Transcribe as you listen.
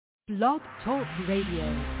Blog Talk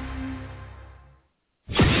Radio.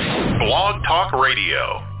 Blog Talk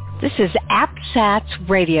Radio. This is APSATS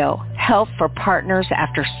Radio, Help for Partners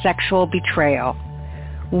After Sexual Betrayal.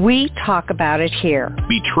 We talk about it here.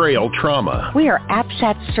 Betrayal trauma. We are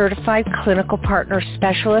APSATS certified clinical partner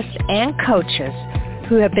specialists and coaches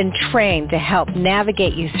who have been trained to help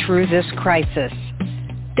navigate you through this crisis.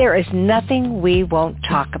 There is nothing we won't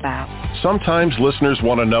talk about. Sometimes listeners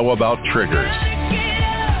want to know about triggers.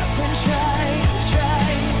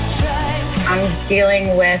 I'm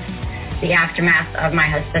dealing with the aftermath of my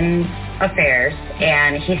husband's affairs,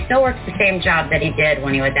 and he still works the same job that he did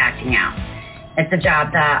when he was acting out. It's a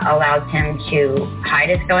job that allows him to hide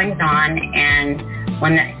his goings on and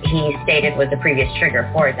one that he stated was the previous trigger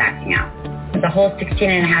for his acting out. The whole 16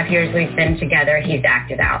 and a half years we've been together, he's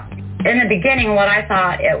acted out. In the beginning, what I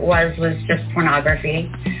thought it was just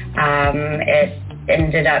pornography. It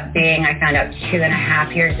ended up being, I found out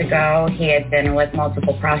 2.5 years ago, he had been with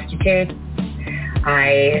multiple prostitutes.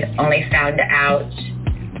 I only found out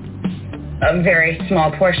a very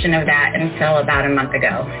small portion of that until about a month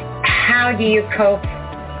ago. How do you cope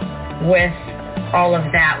with all of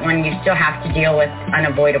that when you still have to deal with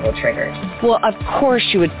unavoidable triggers? Well, of course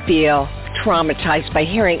you would feel traumatized by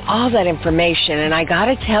hearing all that information. And I got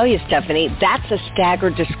to tell you, Stephanie, that's a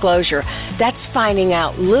staggered disclosure. That's finding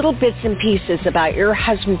out little bits and pieces about your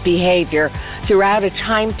husband's behavior throughout a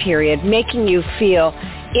time period, making you feel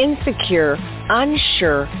insecure,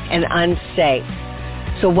 unsure, and unsafe.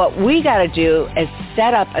 So what we got to do is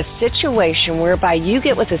set up a situation whereby you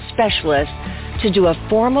get with a specialist to do a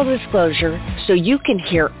formal disclosure so you can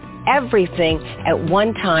hear everything at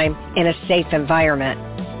one time in a safe environment.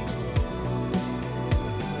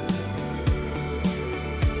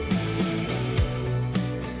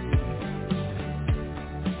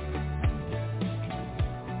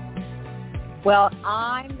 Well,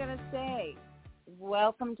 I'm going to say,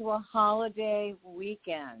 welcome to a holiday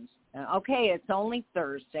weekend. Okay, it's only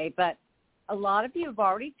Thursday, but a lot of you have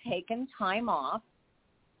already taken time off,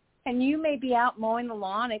 and you may be out mowing the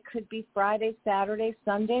lawn. It could be Friday, Saturday,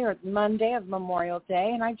 Sunday, or Monday of Memorial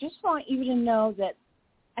Day, and I just want you to know that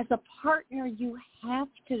as a partner, you have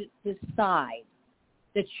to decide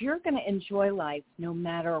that you're going to enjoy life no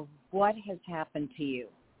matter what has happened to you.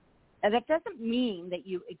 And that doesn't mean that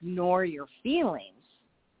you ignore your feelings,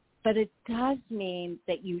 but it does mean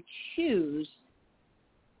that you choose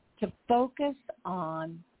to focus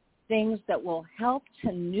on things that will help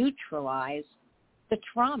to neutralize the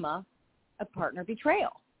trauma of partner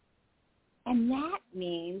betrayal. And that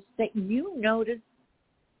means that you notice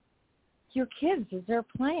your kids as they're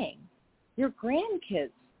playing, your grandkids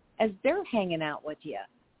as they're hanging out with you.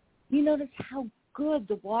 You notice how good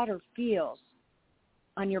the water feels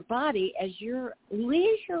on your body as you're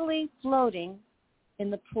leisurely floating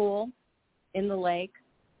in the pool, in the lake,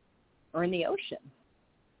 or in the ocean.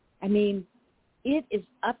 I mean, it is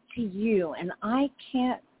up to you, and I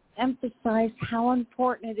can't emphasize how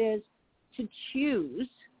important it is to choose.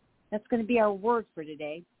 That's going to be our word for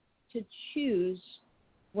today, to choose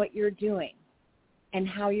what you're doing and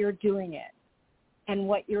how you're doing it and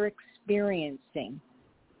what you're experiencing.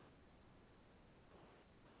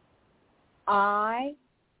 I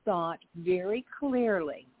thought very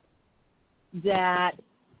clearly that,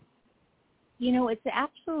 it's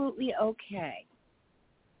absolutely okay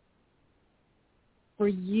for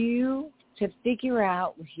you to figure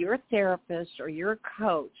out with your therapist or your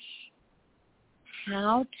coach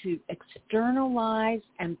how to externalize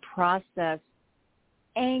and process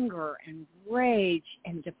anger and rage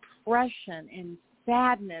and depression and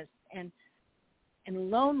sadness and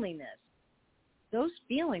loneliness. Those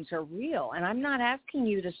feelings are real, and I'm not asking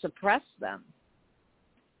you to suppress them.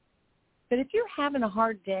 But if you're having a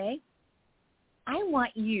hard day, I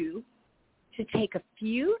want you to take a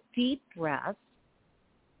few deep breaths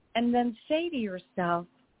and then say to yourself,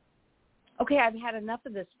 okay, I've had enough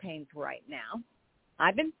of this pain for right now.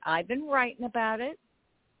 I've been writing about it.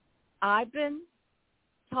 I've been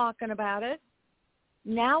talking about it.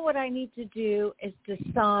 Now what I need to do is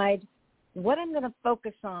decide what I'm going to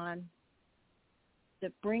focus on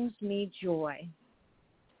that brings me joy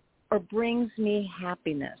or brings me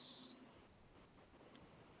happiness.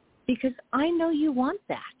 Because I know you want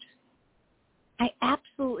that. I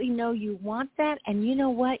absolutely know you want that, and you know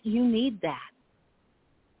what? You need that.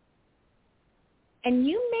 And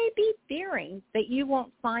you may be fearing that you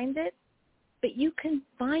won't find it, but you can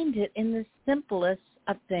find it in the simplest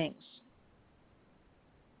of things.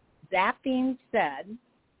 That being said,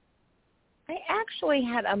 I actually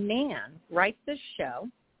had a man write this show,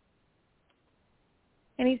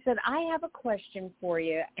 and he said, I have a question for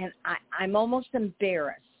you, and I'm almost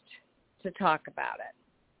embarrassed to talk about it.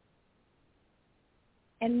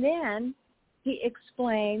 And then he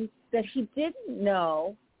explained that he didn't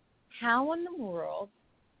know how in the world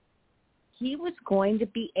he was going to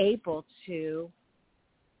be able to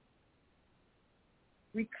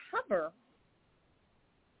recover.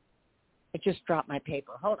 I just dropped my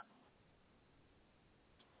paper. Hold on.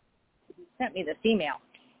 He sent me this email.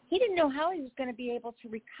 He didn't know how he was going to be able to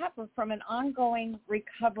recover from an ongoing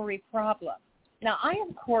recovery problem. Now, I,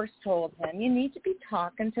 of course, told him, you need to be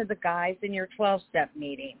talking to the guys in your 12-step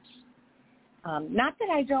meetings. Not that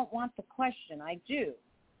I don't want the question. I do.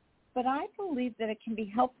 But I believe that it can be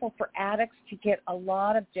helpful for addicts to get a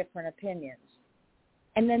lot of different opinions.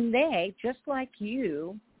 And then they, just like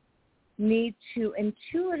you, need to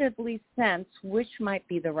intuitively sense which might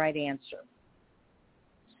be the right answer.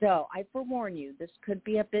 So I forewarn you, this could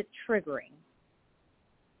be a bit triggering,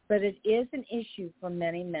 but it is an issue for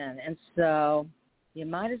many men, and so you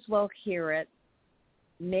might as well hear it.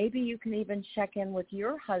 Maybe you can even check in with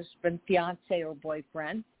your husband, fiance, or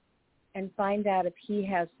boyfriend and find out if he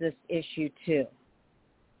has this issue too.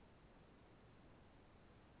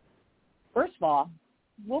 First of all,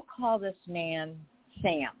 we'll call this man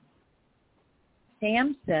Sam.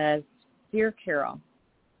 Sam says, "Dear Carol,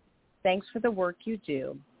 thanks for the work you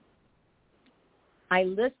do. I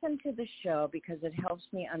listen to the show because it helps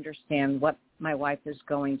me understand what my wife is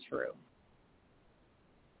going through.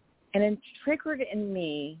 And it triggered in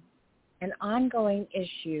me an ongoing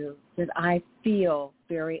issue that I feel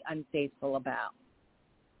very unfaithful about.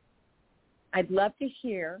 I'd love to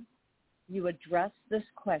hear you address this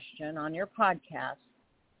question on your podcast,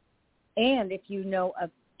 and if you know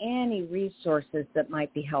of any resources that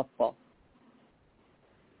might be helpful.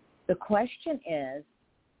 The question is,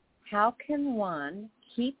 how can one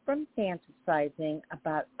keep from fantasizing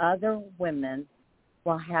about other women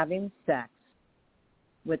while having sex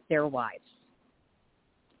with their wives?"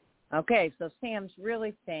 Okay, so Sam's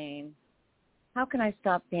really saying, how can I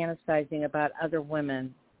stop fantasizing about other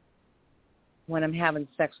women when I'm having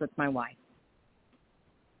sex with my wife?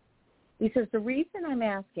 He says, the reason I'm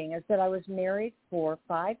asking is that I was married for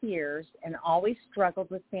 5 years and always struggled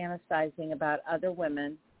with fantasizing about other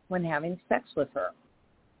women when having sex with her.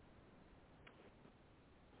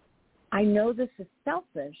 I know this is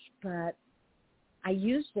selfish, but I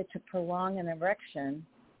used it to prolong an erection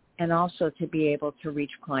and also to be able to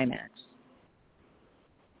reach climax.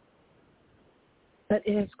 But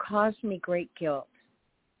it has caused me great guilt.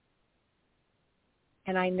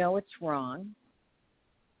 And I know it's wrong.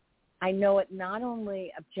 I know it not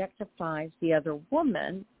only objectifies the other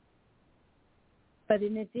woman, but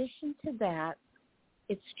in addition to that,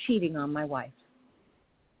 it's cheating on my wife.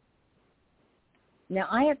 Now,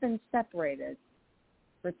 I have been separated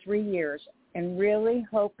for 3 years and really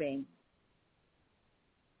hoping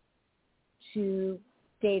to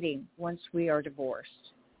dating once we are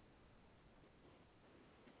divorced.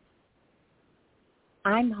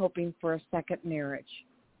 I'm hoping for a second marriage.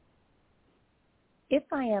 If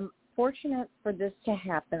I am fortunate for this to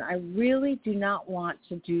happen, I really do not want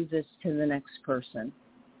to do this to the next person.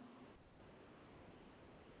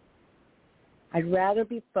 I'd rather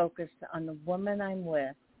be focused on the woman I'm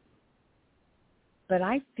with, but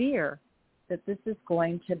I fear that this is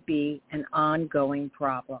going to be an ongoing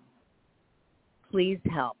problem. Please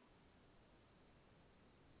help.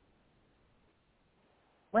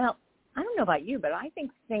 Well, I don't know about you, but I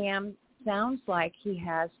think Sam sounds like he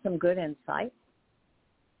has some good insight.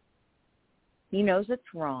 He knows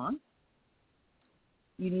it's wrong.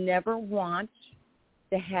 You never want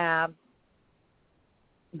to have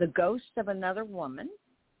the ghost of another woman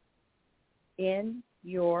in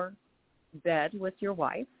your bed with your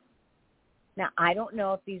wife. Now, I don't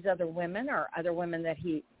know if these other women are other women that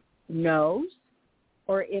he knows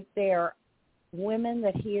or if they are women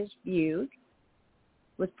that he has viewed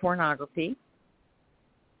with pornography.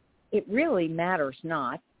 It really matters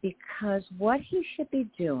not, because what he should be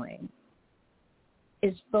doing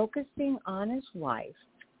is focusing on his wife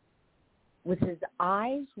with his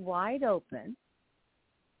eyes wide open.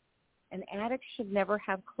 An addict should never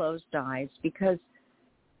have closed eyes because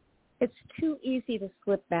it's too easy to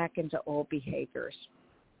slip back into old behaviors.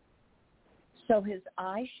 So his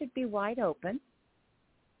eyes should be wide open,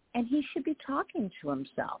 and he should be talking to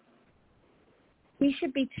himself. He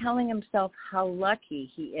should be telling himself how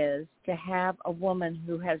lucky he is to have a woman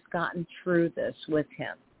who has gotten through this with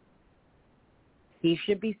him. He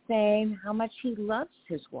should be saying how much he loves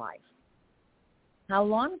his wife, how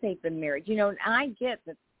long they've been married. You know, and I get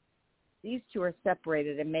that these two are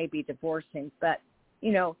separated and may be divorcing, but,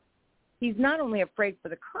 you know, he's not only afraid for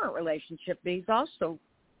the current relationship, but he's also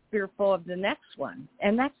fearful of the next one.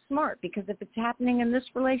 And that's smart, because if it's happening in this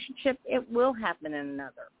relationship, it will happen in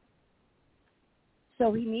another.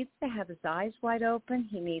 So he needs to have his eyes wide open.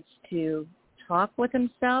 He needs to talk with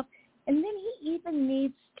himself. And then he even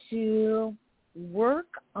needs to work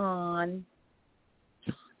on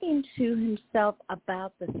talking to himself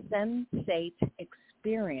about the sensate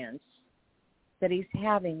experience that he's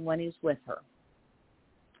having when he's with her.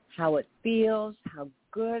 How it feels, how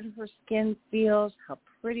good her skin feels, how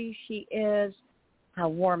pretty she is, how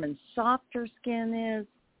warm and soft her skin is,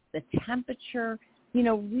 the temperature,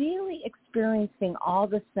 really experiencing all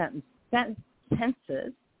the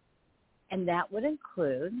senses, and that would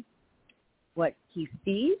include what he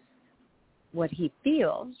sees, what he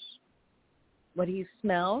feels, what he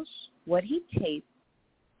smells, what he tastes,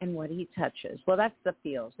 and what he touches. Well, that's the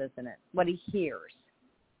feels, isn't it? What he hears.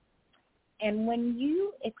 And when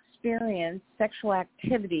you experience sexual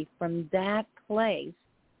activity from that place,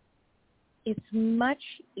 it's much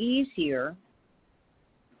easier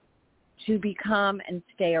to become and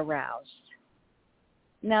stay aroused.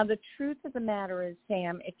 Now, the truth of the matter is,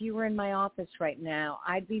 Sam, if you were in my office right now,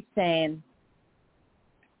 I'd be saying,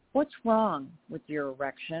 what's wrong with your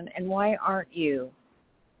erection, and why aren't you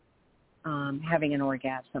having an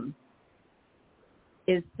orgasm?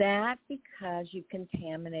 Is that because you've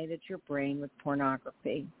contaminated your brain with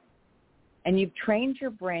pornography? And you've trained your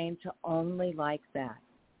brain to only like that.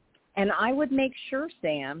 And I would make sure,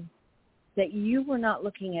 Sam, that you were not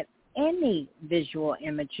looking at any visual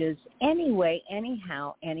images anyway,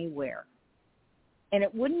 anyhow, anywhere. And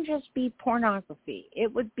it wouldn't just be pornography.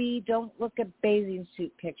 It would be, don't look at bathing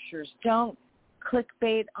suit pictures. Don't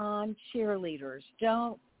clickbait on cheerleaders.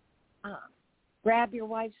 Don't grab your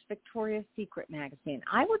wife's Victoria's Secret magazine.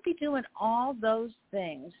 I would be doing all those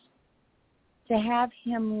things to have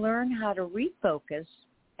him learn how to refocus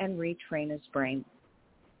and retrain his brain.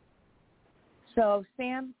 So,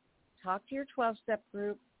 Sam, talk to your 12-step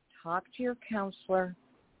group, talk to your counselor,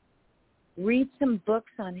 read some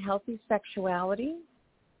books on healthy sexuality,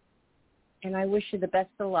 and I wish you the best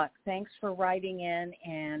of luck. Thanks for writing in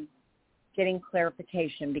and getting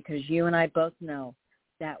clarification, because you and I both know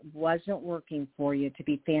that wasn't working for you to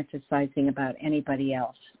be fantasizing about anybody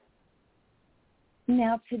else.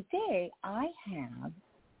 Now, today I have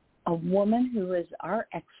a woman who is our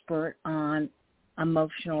expert on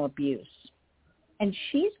emotional abuse, and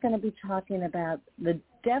she's going to be talking about the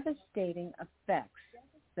devastating effects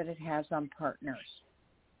that it has on partners.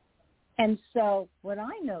 And so what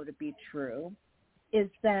I know to be true is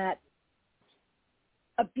that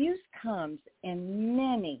abuse comes in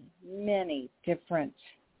many, many different,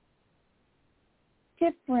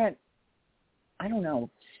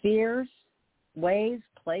 spheres, ways,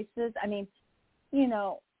 places. I mean,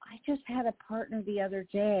 I just had a partner the other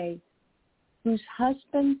day whose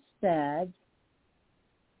husband said,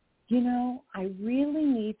 I really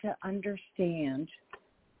need to understand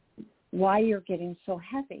why you're getting so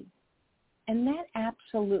heavy. And that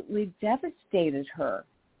absolutely devastated her.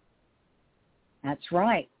 That's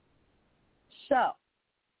right. So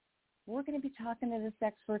we're going to be talking to this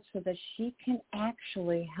expert so that she can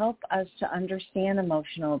actually help us to understand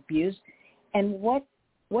emotional abuse and what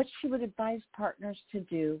she would advise partners to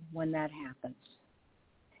do when that happens.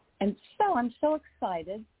 And so I'm so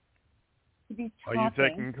excited to be talking. Are you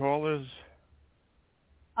taking callers?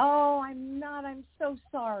 Oh, I'm not. I'm so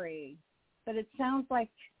sorry. But it sounds like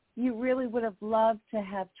you really would have loved to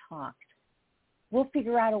have talked. We'll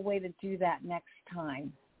figure out a way to do that next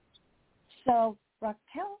time. So,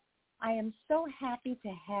 Raquel, I am so happy to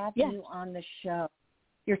have you on the show.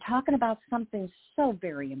 You're talking about something so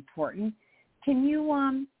very important. Can you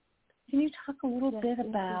talk a little bit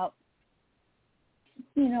about,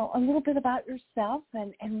 a little bit about yourself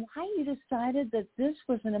and why you decided that this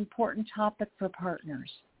was an important topic for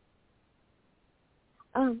partners?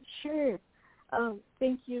 Sure.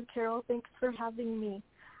 Thank you, Carol. Thanks for having me.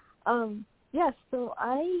 So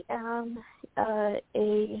I am a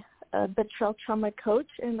betrayal trauma coach,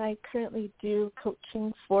 and I currently do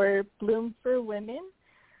coaching for Bloom for Women.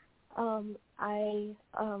 I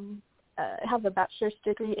have a bachelor's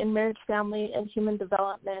degree in marriage, family, and human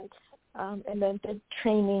development, and then did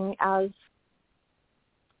training as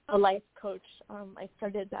a life coach. I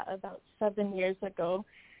started that about 7 years ago.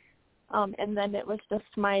 And then it was just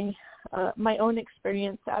my own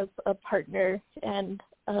experience as a partner and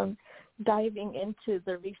diving into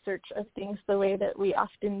the research of things the way that we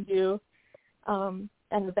often do. And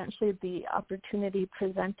eventually the opportunity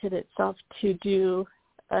presented itself to do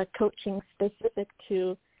coaching specific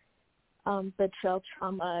to betrayal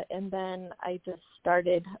trauma. And then I just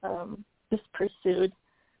started, pursued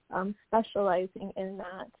specializing in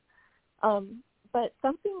that. But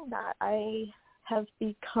something that I have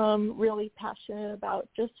become really passionate about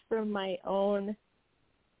just from my own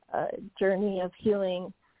journey of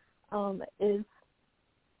healing is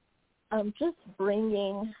just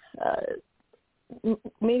bringing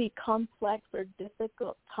maybe complex or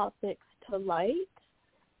difficult topics to light.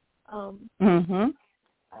 And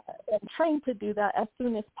trying to do that as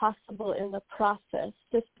soon as possible in the process,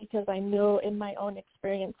 just because I know in my own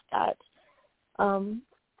experience that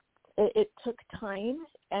it took time,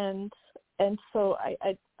 and so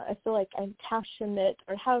I feel like I'm passionate,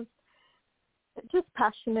 or have just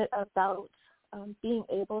passionate about being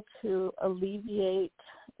able to alleviate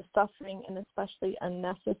suffering, and especially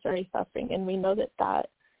unnecessary suffering. And we know that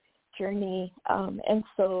journey, and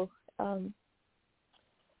so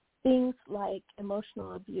things like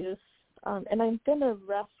emotional abuse, and I'm going to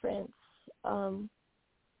reference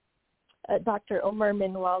Dr. Omar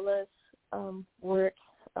Minwalla's work,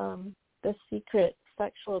 The Secret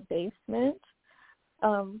Sexual Basement,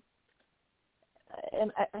 and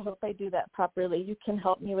I hope I do that properly. You can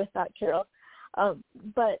help me with that, Carol.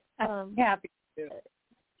 But I'm happy to.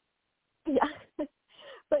 Yeah,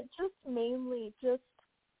 but just mainly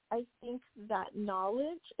I think that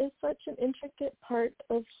knowledge is such an intricate part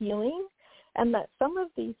of healing, and that some of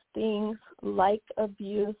these things like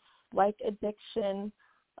abuse, like addiction,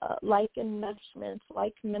 like enmeshment,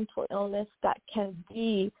 like mental illness that can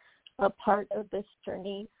be a part of this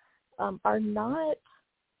journey are not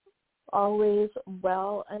always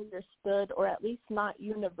well understood, or at least not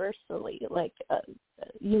universally. Like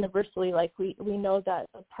we know that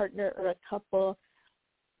a partner or a couple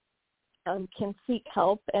can seek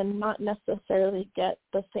help and not necessarily get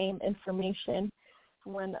the same information.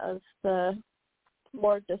 One of the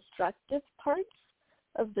more destructive parts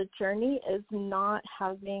of the journey is not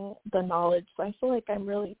having the knowledge. So I feel like I'm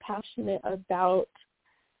really passionate about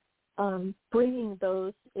bringing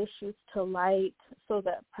those issues to light so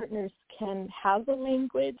that partners can have a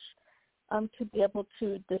language to be able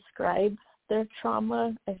to describe their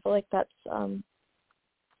trauma. I feel like that's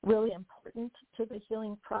really important to the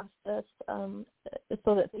healing process,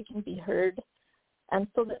 so that they can be heard, and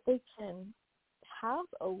so that they can have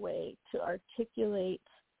a way to articulate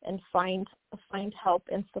and find help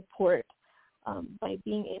and support by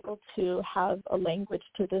being able to have a language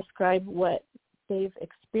to describe what they've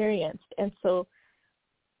experienced. And so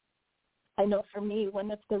I know for me,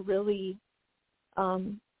 one of the really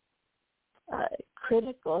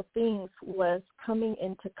critical things was coming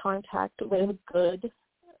into contact with good,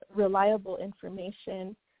 reliable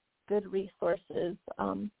information, good resources,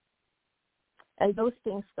 and those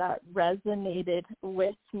things that resonated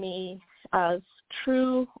with me as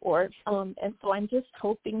true, or and so I'm just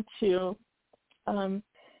hoping to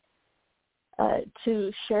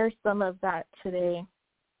share some of that today.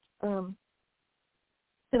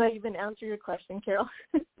 Did I even answer your question, Carol?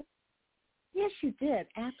 Yes, you did.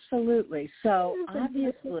 Absolutely. So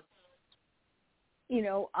obviously,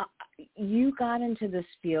 you got into this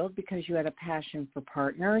field because you had a passion for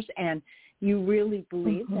partners, and you really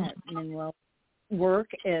believe that Manuel's work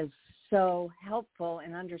is so helpful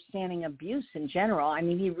in understanding abuse in general. I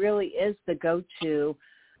mean, he really is the go-to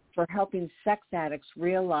for helping sex addicts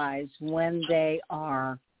realize when they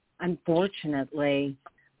are, unfortunately,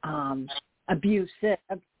 abusive.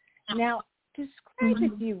 Now, describe,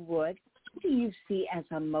 if you would, what do you see as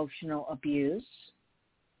emotional abuse?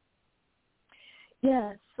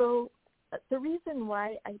 Yeah, so the reason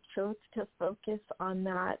why I chose to focus on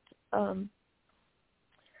that,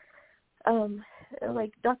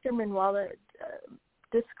 like Dr. Minwalla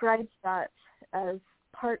describes that as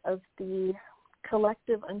part of the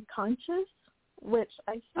collective unconscious, which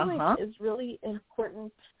I feel like is really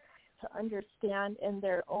important to understand in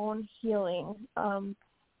their own healing,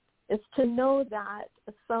 is to know that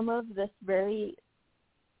some of this very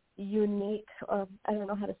unique, I don't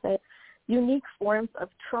know how to say it, unique forms of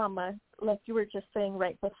trauma, like you were just saying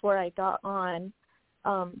right before I got on,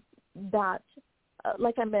 that,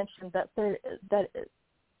 like I mentioned, that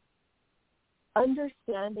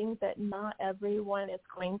understanding that not everyone is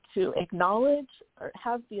going to acknowledge or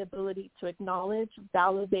have the ability to acknowledge,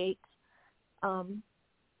 validate,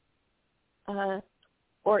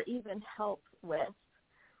 or even help with.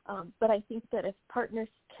 But I think that if partners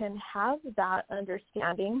can have that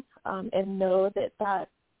understanding and know that that's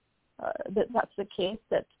the case,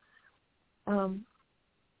 that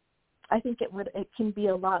I think it can be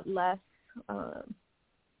a lot less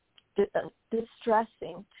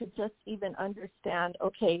distressing to just even understand,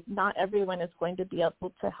 okay, not everyone is going to be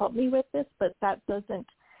able to help me with this, but that doesn't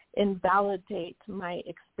invalidate my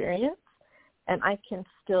experience, and I can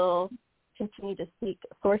still continue to seek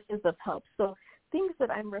sources of help. So things that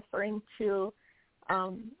I'm referring to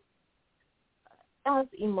as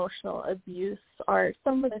emotional abuse are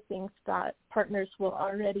some of the things that partners will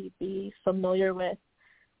already be familiar with.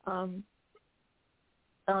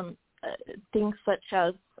 Things such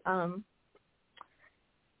as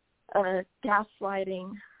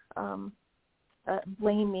gaslighting,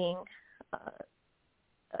 blaming,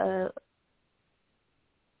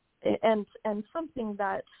 and something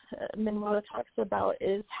that Manuela talks about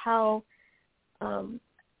is how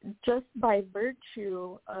just by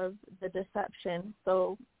virtue of the deception,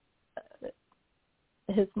 so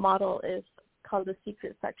his model is called the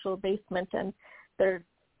secret sexual basement, and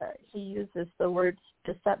he uses the words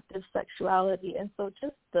deceptive sexuality, and so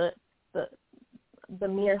just the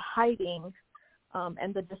mere hiding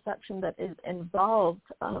and the deception that is involved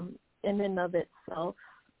in and of itself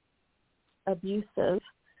abusive.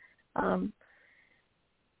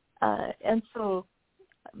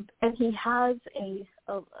 And he has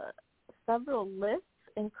several lists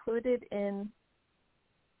included in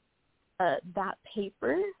that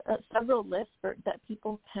paper, several lists that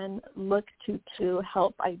people can look to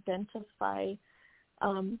help identify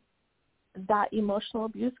that emotional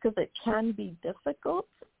abuse, because it can be difficult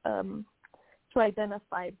to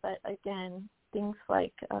identify. But again, things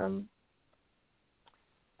like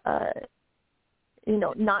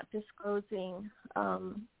not disclosing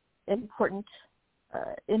important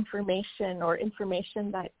information or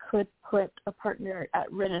information that could put a partner at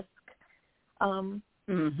risk.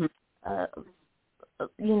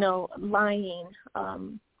 Lying,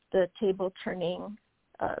 the table turning,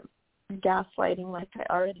 gaslighting, like I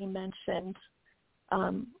already mentioned,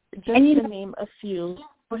 just to name a few.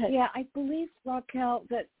 Go ahead. Yeah, I believe, Raquel,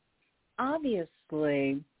 that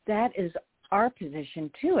obviously that is our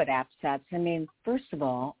position too at APSATS. I mean, first of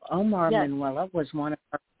all, Omar Manuela was one of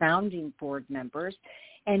our founding board members,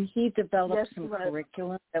 and he developed some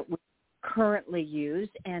curriculum that we currently use,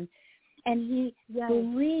 and he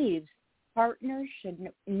believes partners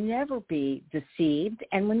should never be deceived.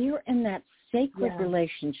 And when you're in that sacred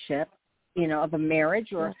relationship, of a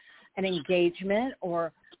marriage or an engagement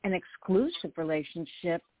or an exclusive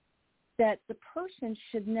relationship, that the person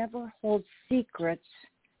should never hold secrets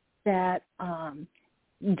that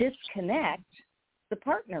disconnect the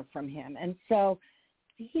partner from him. And so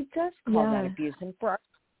he does call that abuse. And for our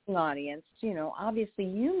audience, obviously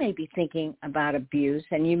you may be thinking about abuse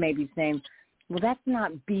and you may be saying, well, that's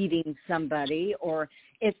not beating somebody, or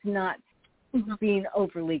it's not being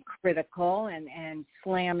overly critical and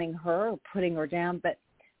slamming her or putting her down. But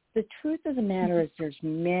the truth of the matter is there's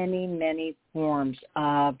many, many forms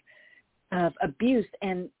of abuse.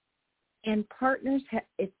 And partners,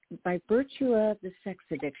 by virtue of the sex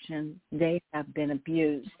addiction, they have been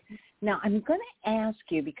abused. Now, I'm going to ask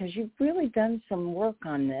you, because you've really done some work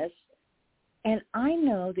on this, and I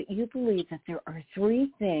know that you believe that there are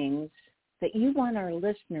 3 things that you want our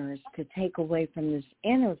listeners to take away from this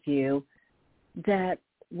interview that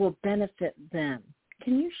will benefit them.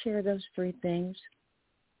 Can you share those 3 things?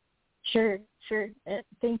 Sure.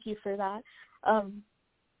 Thank you for that.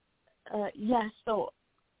 So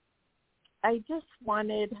I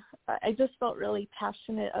just felt really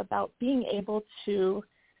passionate about being able to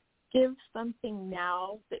give something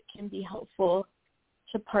now that can be helpful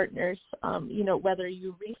to partners, whether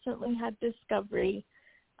you recently had discovery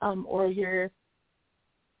or you're,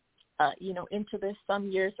 into this some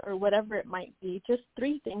years or whatever it might be, just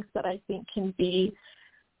 3 things that I think can be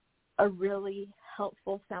a really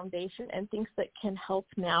helpful foundation and things that can help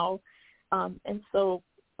now. And so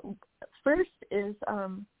first is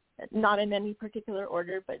not in any particular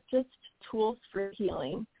order, but just tools for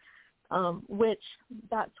healing, which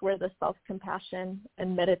that's where the self-compassion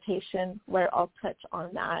and meditation, where I'll touch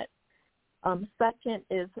on that. Second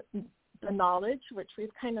is the knowledge, which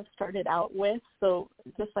we've kind of started out with. So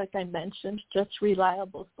just like I mentioned, just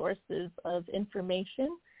reliable sources of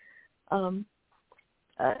information.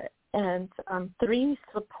 And 3,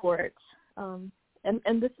 support.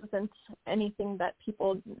 And this isn't anything that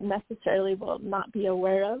people necessarily will not be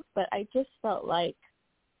aware of, but I just felt like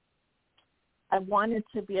I wanted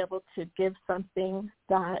to be able to give something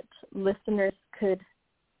that listeners could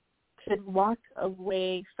walk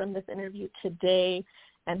away from this interview today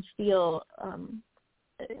and feel,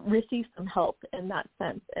 receive some help in that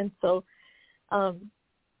sense. And so, so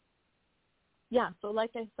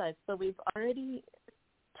like I said, so we've already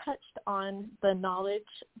touched on the knowledge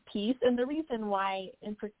piece, and the reason why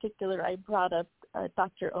in particular I brought up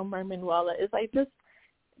Dr. Omar Manuela is I just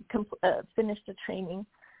finished a training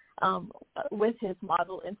with his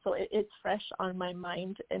model, and so it's fresh on my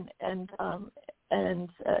mind, and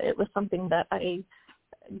it was something that I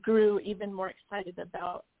grew even more excited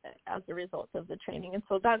about as a result of the training. And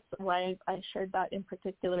so that's why I shared that in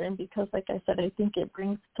particular, and because, like I said, I think it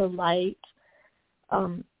brings to light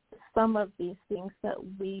some of these things that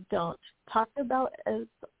we don't talk about as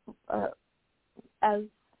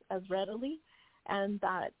readily, and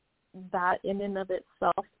that in and of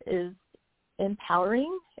itself is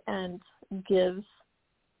empowering and gives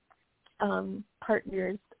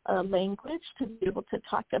partners a language to be able to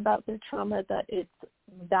talk about their trauma, that it's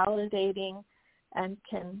validating and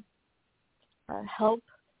can help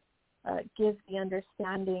give the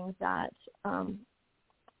understanding that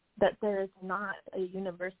that there is not a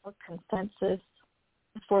universal consensus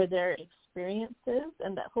for their experiences,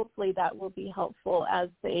 and that hopefully that will be helpful as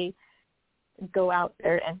they go out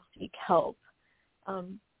there and seek help.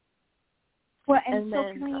 Can I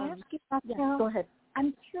ask you about that? Yeah, go ahead.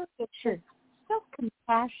 I'm curious. Sure.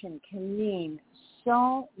 Self-compassion can mean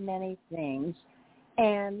so many things.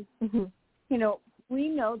 And, you know, we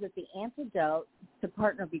know that the antidote to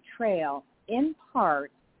partner betrayal, in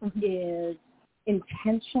part, is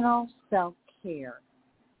intentional self-care.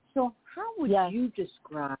 So how would you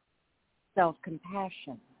describe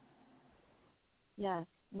self-compassion? Yes,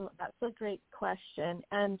 no, that's a great question.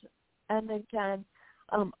 And again,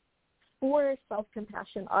 for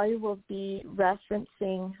self-compassion, I will be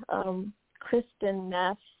referencing Kristen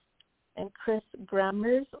Neff and Chris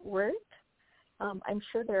Grammer's work. I'm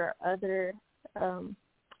sure there are other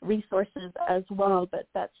resources as well, but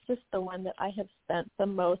that's just the one that I have spent the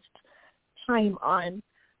most time on,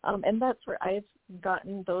 and that's where I've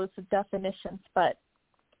gotten those definitions. But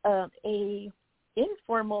a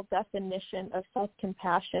informal definition of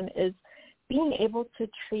self-compassion is being able to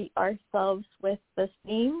treat ourselves with the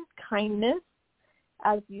same kindness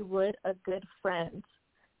as you would a good friend.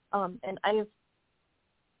 And I have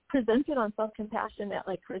presented on self-compassion at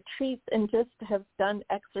like retreats and just have done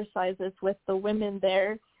exercises with the women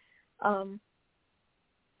there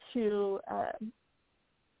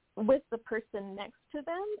with the person next to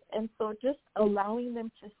them. And so just allowing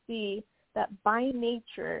them to see that by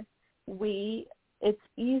nature, it's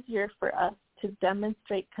easier for us to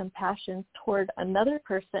demonstrate compassion toward another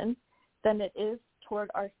person than it is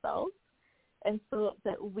toward ourselves. And so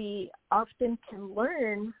that we often can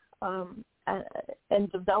learn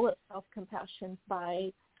and develop self-compassion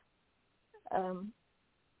by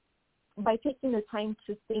taking the time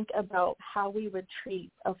to think about how we would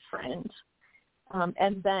treat a friend,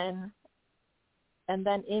 and then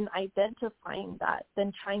in identifying that,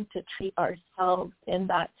 then trying to treat ourselves in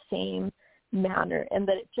that same manner, and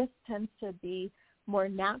that it just tends to be more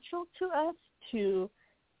natural to us to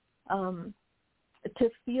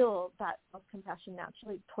feel that self-compassion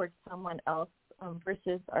naturally towards someone else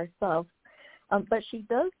versus ourselves. But she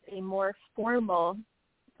does a more formal,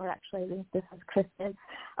 or actually I think this is Kristen,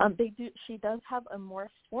 she does have a more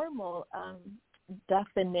formal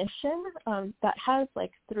definition that has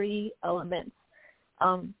like 3 elements.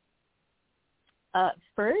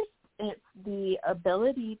 First, it's the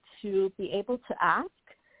ability to be able to ask,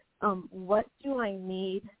 what do I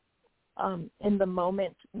need in the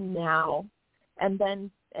moment now? And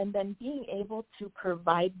then being able to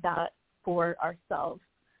provide that for ourselves,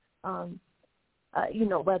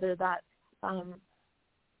 whether that's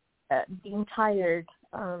being tired,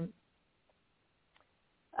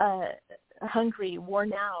 hungry,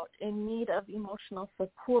 worn out, in need of emotional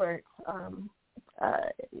support,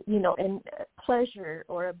 and pleasure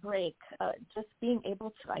or a break, just being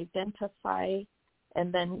able to identify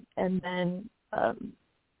and then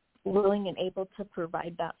willing and able to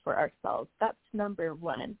provide that for ourselves. That's number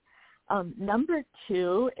 1. Number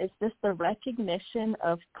 2 is just the recognition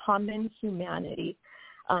of common humanity.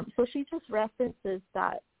 So she just references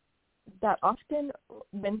that often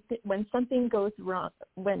when something goes wrong,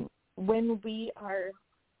 when we are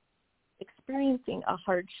experiencing a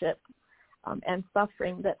hardship and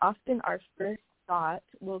suffering, that often our first thought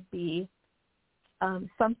will be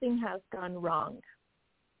something has gone wrong,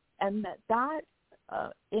 and that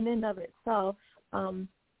in and of itself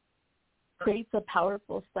creates a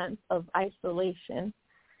powerful sense of isolation,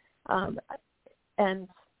 and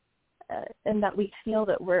that we feel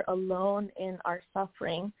that we're alone in our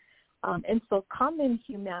suffering. And so common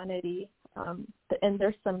humanity, and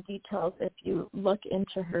there's some details if you look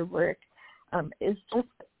into her work, is just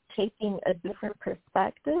taking a different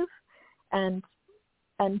perspective and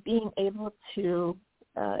being able to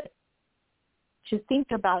think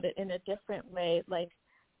about it in a different way, like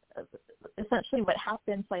essentially what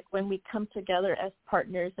happens, like when we come together as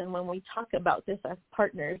partners and when we talk about this as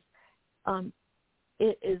partners,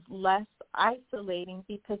 it is less isolating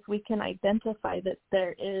because we can identify that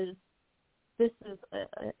this is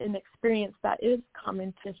an experience that is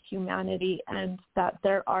common to humanity, and that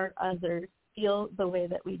there are others feel the way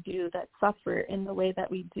that we do, that suffer in the way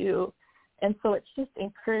that we do. And so it's just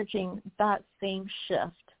encouraging that same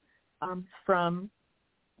shift from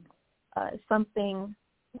something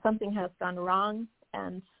has gone wrong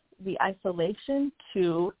and the isolation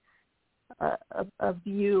to a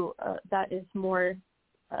view that is more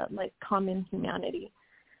like common humanity.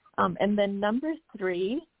 And then number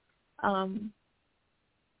 3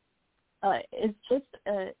 is just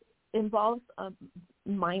involves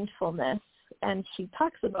mindfulness, and she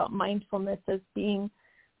talks about mindfulness as being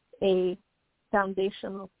a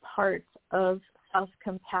foundational part of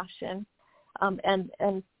self-compassion. And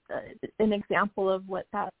an example of what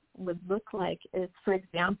that would look like is, for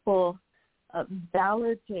example,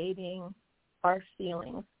 validating our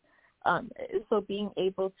feelings. So being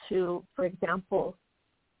able to, for example,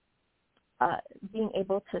 being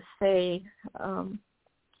able to say,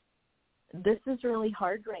 this is really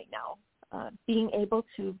hard right now. Being able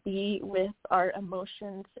to be with our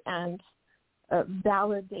emotions and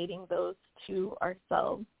validating those to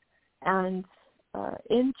ourselves, and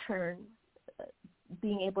in turn,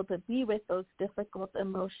 being able to be with those difficult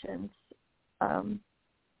emotions and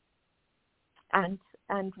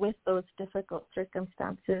with those difficult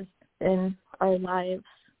circumstances in our lives.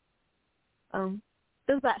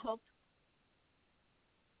 Does that help?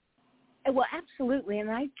 Well, absolutely.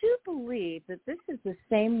 And I do believe that this is the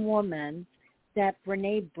same woman that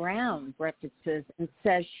Brené Brown references and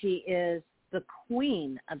says she is the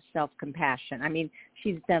queen of self-compassion. I mean,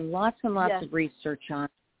 she's done lots and lots of research on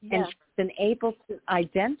it, and she's been able to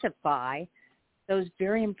identify those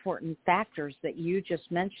very important factors that you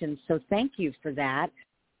just mentioned. So thank you for that.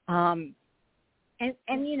 And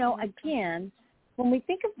you know, again, when we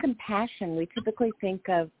think of compassion, we typically think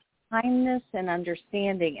of kindness and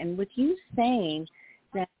understanding. And with you saying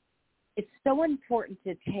that it's so important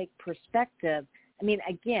to take perspective, I mean,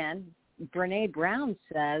 again, Brené Brown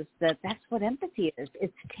says that that's what empathy is.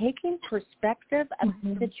 It's taking perspective of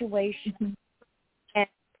the situation and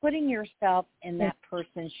putting yourself in that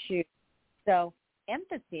person's shoes. So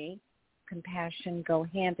empathy, compassion go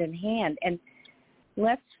hand in hand. And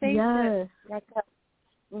let's face it, Raquel,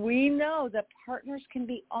 we know that partners can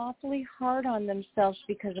be awfully hard on themselves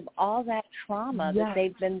because of all that trauma that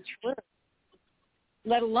they've been through,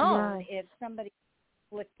 let alone if somebody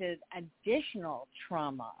inflicted additional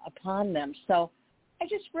trauma upon them. So I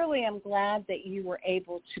just really am glad that you were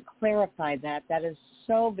able to clarify that. That is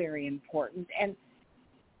so very important. And,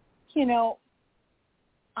 you know,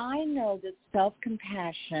 I know that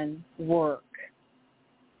self-compassion work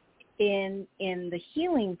in the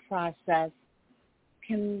healing process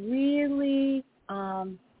can really, I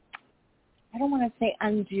don't want to say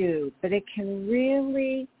undo, but it can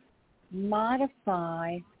really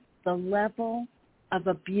modify the level of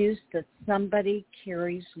abuse that somebody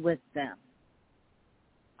carries with them.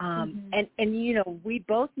 And you know, we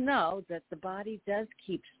both know that the body does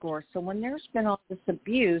keep score. So when there's been all this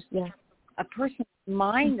abuse, a person's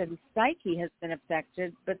mind and psyche has been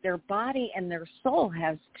affected, but their body and their soul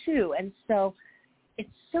has too. And so it's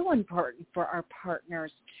so important for our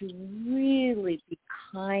partners to really be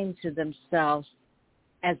kind to themselves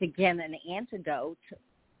as, again, an antidote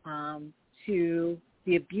to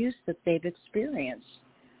the abuse that they've experienced.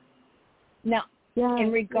 Now, in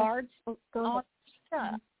regards to all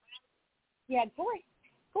stuff,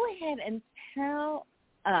 go ahead and tell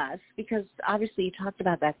us, because obviously you talked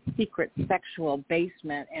about that secret sexual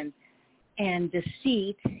basement and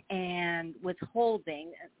deceit and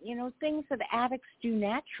withholding, you know, things that addicts do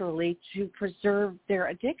naturally to preserve their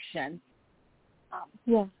addiction.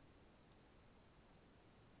 Go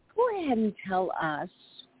ahead and tell us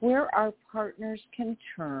where our partners can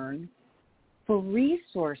turn for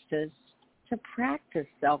resources to practice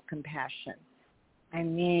self-compassion. I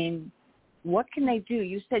mean, what can they do?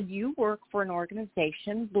 You said you work for an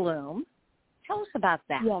organization, Bloom. Tell us about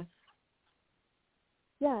that.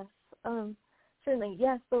 Certainly.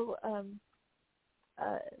 So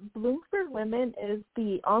Bloom for Women is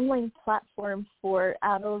the online platform for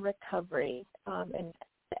Addo Recovery, and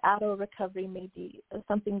Addo Recovery may be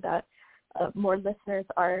something that more listeners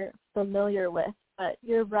are familiar with. But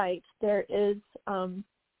you're right. There is a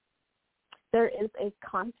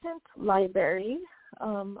content library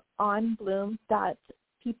on Bloom that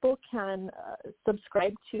people can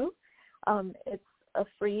subscribe to. It's a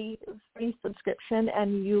free subscription,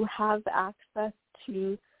 and you have access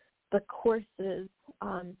to the courses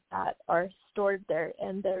that are stored there.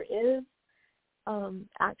 And there is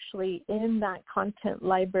actually in that content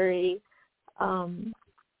library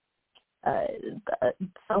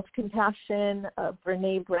self-compassion,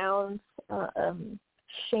 Brene Brown's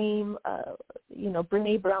shame,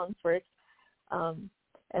 Brene Brown's work, and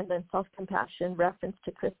then self-compassion, reference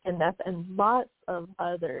to Kristen Neff, and lots of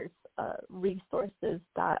others, resources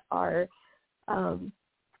that are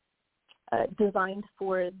designed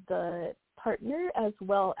for the partner, as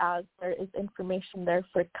well as there is information there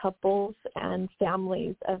for couples and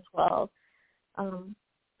families as well.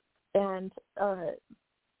 And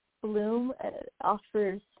Bloom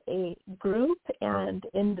offers a group and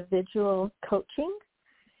individual coaching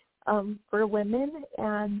for women,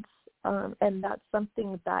 and that's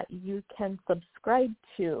something that you can subscribe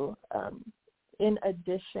to. In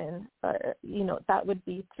addition, that would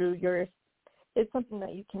be through it's something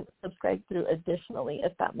that you can subscribe through additionally,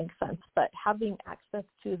 if that makes sense. But having access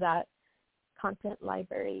to that content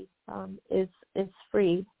library is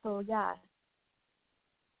free. So yeah,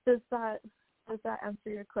 does that answer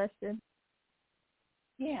your question?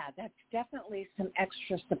 Yeah, that's definitely some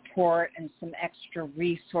extra support and some extra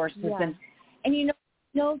resources. Yeah. And you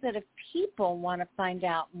know that if people want to find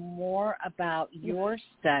out more about your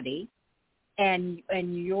study and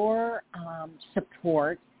your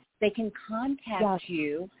support, they can contact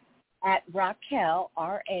you at Raquel,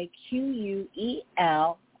 RAQUEL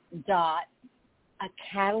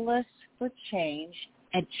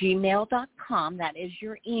 @catalystforchange@gmail.com. That is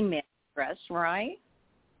your email address, right?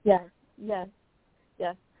 Yes.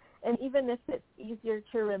 And even if it's easier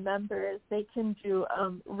to remember, they can do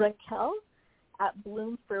Raquel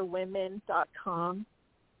 @bloomforwomen.com,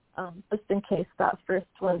 just in case that first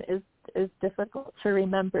one is difficult to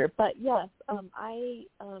remember. But yes, I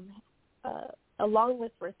along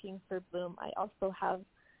with working for Bloom, I also have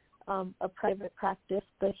a private practice,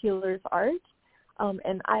 The Healer's Art,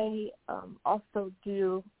 and I also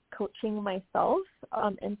do coaching myself.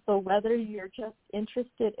 And so whether you're just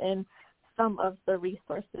interested in some of the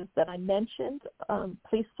resources that I mentioned,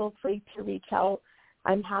 please feel free to reach out.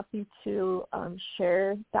 I'm happy to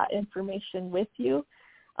share that information with you.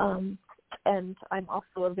 And I'm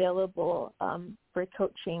also available for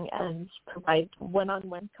coaching and provide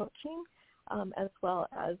one-on-one coaching, as well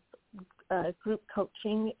as group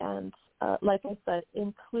coaching. And like I said,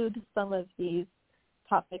 include some of these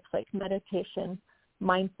topics like meditation,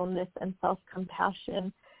 mindfulness, and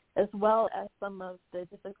self-compassion, as well as some of the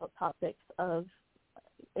difficult topics of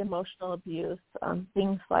emotional abuse,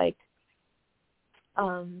 things like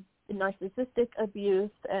narcissistic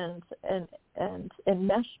abuse and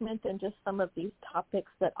enmeshment, and just some of these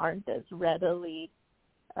topics that aren't as readily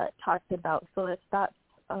talked about. So if that's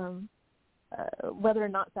whether or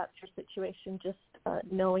not that's your situation, just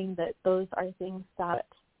knowing that those are things that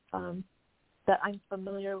that I'm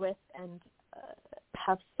familiar with and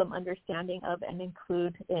have some understanding of and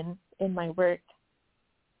include in my work.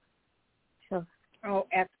 So. Oh,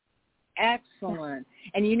 excellent.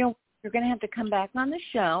 And you're going to have to come back on the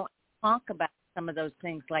show and talk about some of those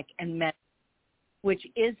things like enmeshment, which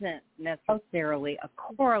isn't necessarily a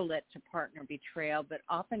correlate to partner betrayal, but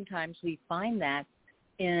oftentimes we find that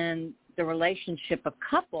in the relationship of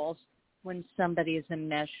couples when somebody is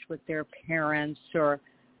enmeshed with their parents or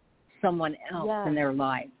someone else in their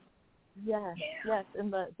life. Yes,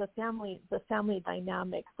 and the family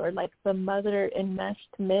dynamics, or like the mother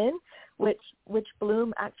enmeshed men, which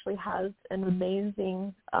Bloom actually has an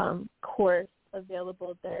amazing course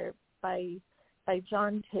available there by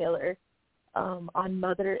John Taylor on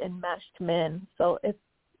mother enmeshed men. So if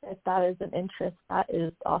that is an interest, that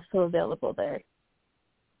is also available there.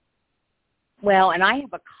 Well, and I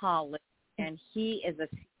have a colleague, and he is a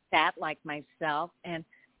stat like myself, and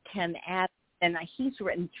can add. And he's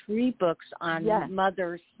written 3 books on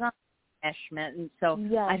mother-son enmeshment, and so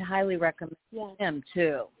I'd highly recommend him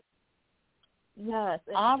too. Yes.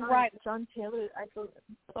 And All right. John Taylor, I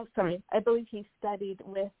believe he studied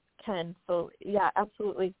with Ken. So yeah,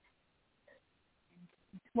 absolutely.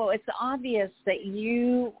 Well, it's obvious that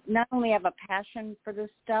you not only have a passion for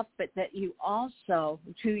this stuff, but that you also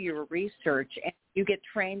do your research and you get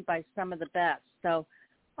trained by some of the best. So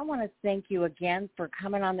I want to thank you again for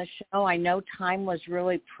coming on the show. I know time was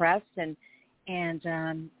really pressed, and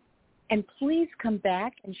please come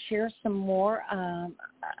back and share some more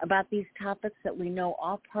about these topics that we know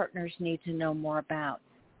all partners need to know more about.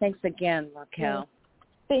 Thanks again, Raquel.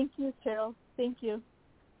 Thank you, Carol. Thank you.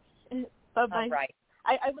 Bye-bye. All right.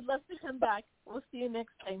 I would love to come back. We'll see you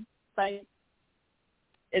next time. Bye.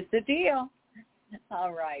 It's a deal.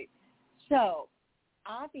 All right. So,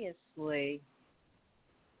 obviously,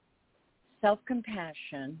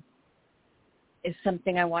 self-compassion is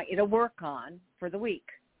something I want you to work on for the week.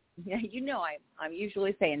 You know, I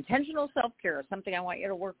usually say intentional self-care is something I want you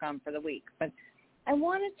to work on for the week, but I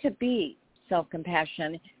want it to be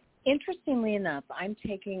self-compassion. Interestingly enough, I'm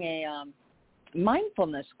taking a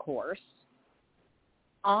mindfulness course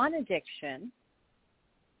on addiction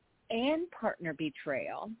and partner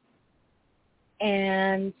betrayal,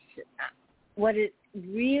 and what it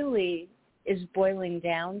really is boiling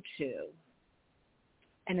down to,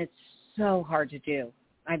 and it's so hard to do.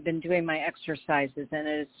 I've been doing my exercises, and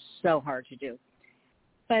it is so hard to do.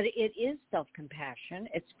 But it is self-compassion.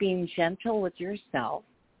 It's being gentle with yourself.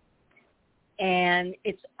 And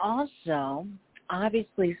it's also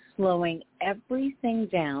obviously slowing everything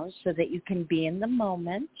down so that you can be in the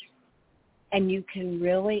moment and you can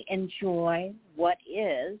really enjoy what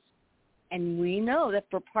is. And we know that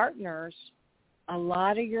for partners, a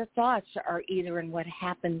lot of your thoughts are either in what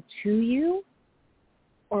happened to you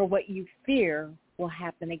or what you fear will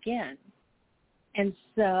happen again. And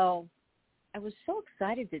so I was so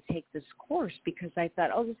excited to take this course because I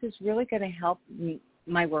thought, oh, this is really going to help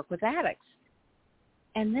my work with addicts.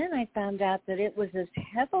 And then I found out that it was as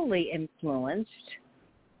heavily influenced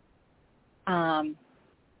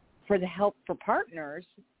for the help for partners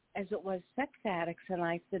as it was sex addicts. And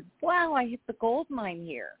I said, wow, I hit the gold mine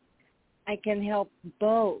here. I can help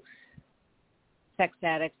both sex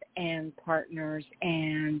addicts and partners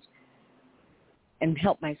and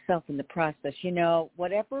help myself in the process. You know,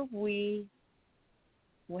 whenever we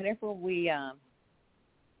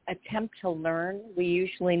attempt to learn, we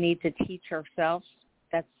usually need to teach ourselves.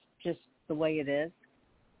 That's just the way it is.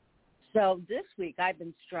 So this week I've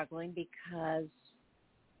been struggling because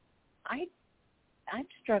I'm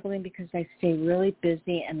struggling because I stay really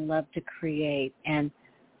busy and love to create, and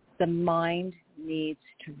the mind needs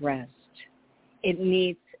to rest. It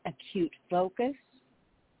needs acute focus,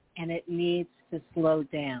 and it needs to slow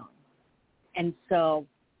down. And so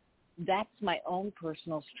that's my own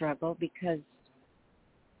personal struggle because,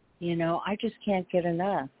 you know, I just can't get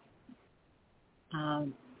enough.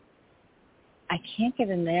 I can't get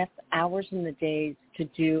enough hours in the days to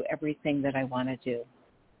do everything that I want to do.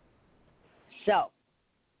 So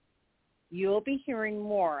you'll be hearing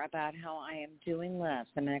more about how I am doing less.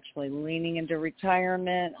 I'm actually leaning into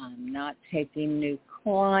retirement. I'm not taking new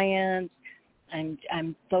clients.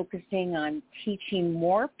 I'm focusing on teaching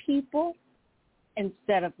more people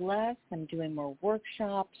instead of less. I'm doing more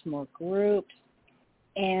workshops, more groups,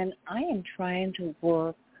 and I am trying to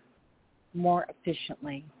work more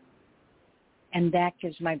efficiently. And that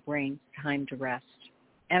gives my brain time to rest.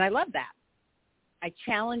 And I love that. I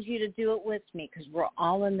challenge you to do it with me because we're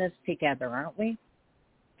all in this together, aren't we?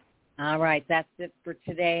 All right, that's it for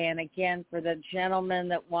today. And again, for the gentleman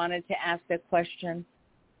that wanted to ask a question,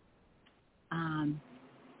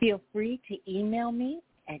 feel free to email me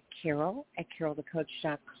at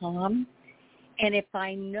carol@carolthecoach.com. And if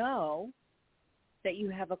I know that you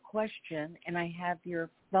have a question and I have your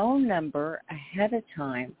phone number ahead of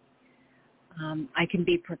time, I can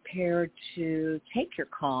be prepared to take your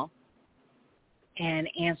call and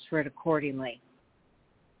answer it accordingly.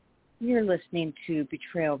 You're listening to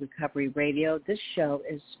Betrayal Recovery Radio. This show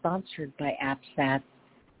is sponsored by APSATS.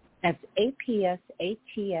 That's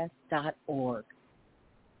APSATS.org.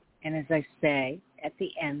 And as I say at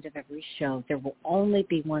the end of every show, there will only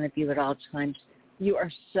be one of you at all times. You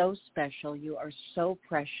are so special. You are so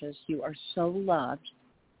precious. You are so loved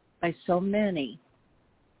by so many.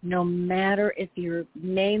 No matter if your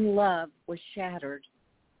main love was shattered,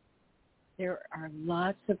 there are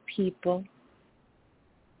lots of people,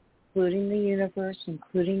 including the universe,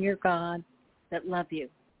 including your God, that love you.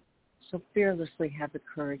 So fearlessly have the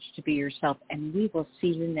courage to be yourself, and we will see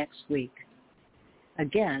you next week.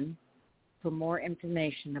 Again, for more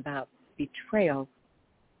information about betrayal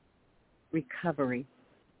recovery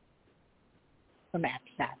from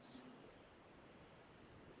APSATS.